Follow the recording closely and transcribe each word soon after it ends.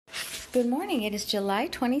Good morning. It is July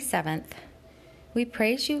 27th. We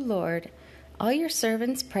praise you, Lord. All your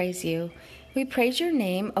servants praise you. We praise your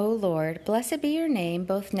name, O Lord. Blessed be your name,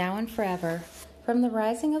 both now and forever. From the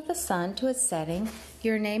rising of the sun to its setting,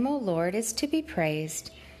 your name, O Lord, is to be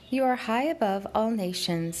praised. You are high above all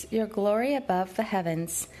nations, your glory above the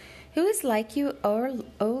heavens. Who is like you, O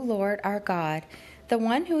Lord our God, the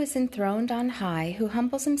one who is enthroned on high, who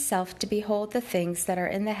humbles himself to behold the things that are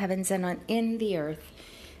in the heavens and in the earth?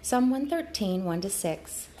 Psalm 113,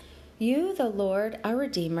 1-6. You, the Lord, our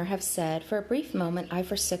Redeemer, have said, for a brief moment I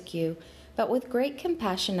forsook you, but with great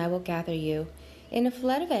compassion I will gather you. In a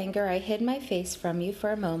flood of anger I hid my face from you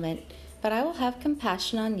for a moment, but I will have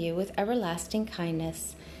compassion on you with everlasting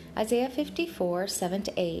kindness. Isaiah 54,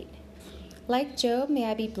 7-8. Like Job, may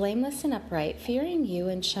I be blameless and upright, fearing you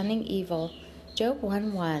and shunning evil. Job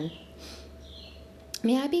 1:1.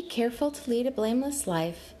 May I be careful to lead a blameless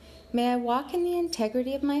life. May I walk in the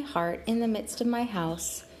integrity of my heart in the midst of my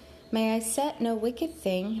house. May I set no wicked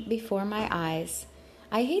thing before my eyes.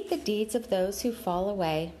 I hate the deeds of those who fall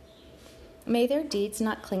away. May their deeds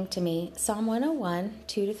not cling to me. Psalm 101,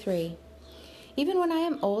 2-3. Even when I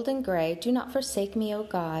am old and gray, do not forsake me, O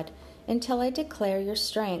God, until I declare your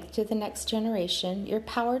strength to the next generation, your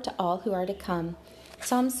power to all who are to come.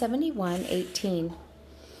 Psalm 71, 18.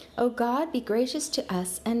 O God, be gracious to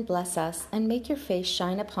us and bless us, and make your face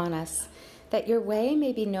shine upon us, that your way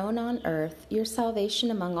may be known on earth, your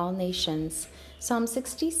salvation among all nations. Psalm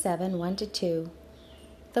 67, 1-2.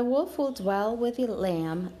 The wolf will dwell with the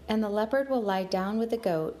lamb, and the leopard will lie down with the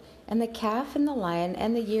goat, and the calf and the lion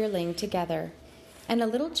and the yearling together. And a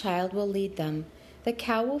little child will lead them. The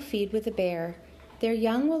cow will feed with the bear. Their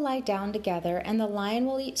young will lie down together, and the lion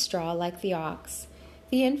will eat straw like the ox.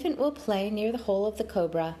 The infant will play near the hole of the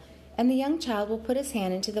cobra, and the young child will put his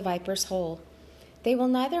hand into the viper's hole. They will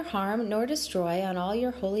neither harm nor destroy on all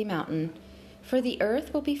your holy mountain. For the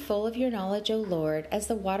earth will be full of your knowledge, O Lord, as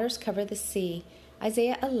the waters cover the sea.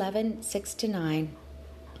 Isaiah 11, 6-9.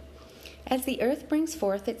 As the earth brings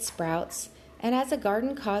forth its sprouts, and as a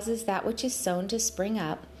garden causes that which is sown to spring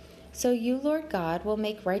up, so you, Lord God, will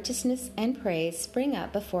make righteousness and praise spring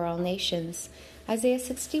up before all nations. Isaiah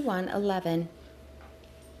 61, 11.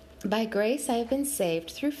 By grace I have been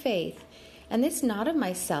saved through faith, and this not of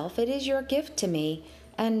myself, it is your gift to me,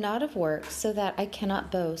 and not of works, so that I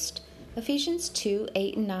cannot boast. Ephesians 2,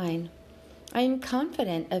 8-9. I am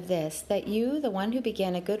confident of this, that you, the one who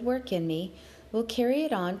began a good work in me, will carry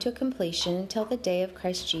it on to completion until the day of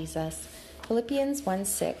Christ Jesus. Philippians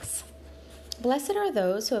 1:6. Blessed are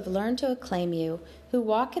those who have learned to acclaim you, who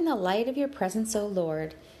walk in the light of your presence, O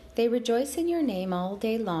Lord. They rejoice in your name all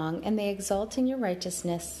day long, and they exult in your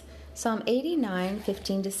righteousness. Psalm 89,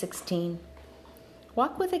 15-16.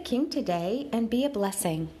 Walk with the King today and be a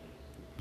blessing.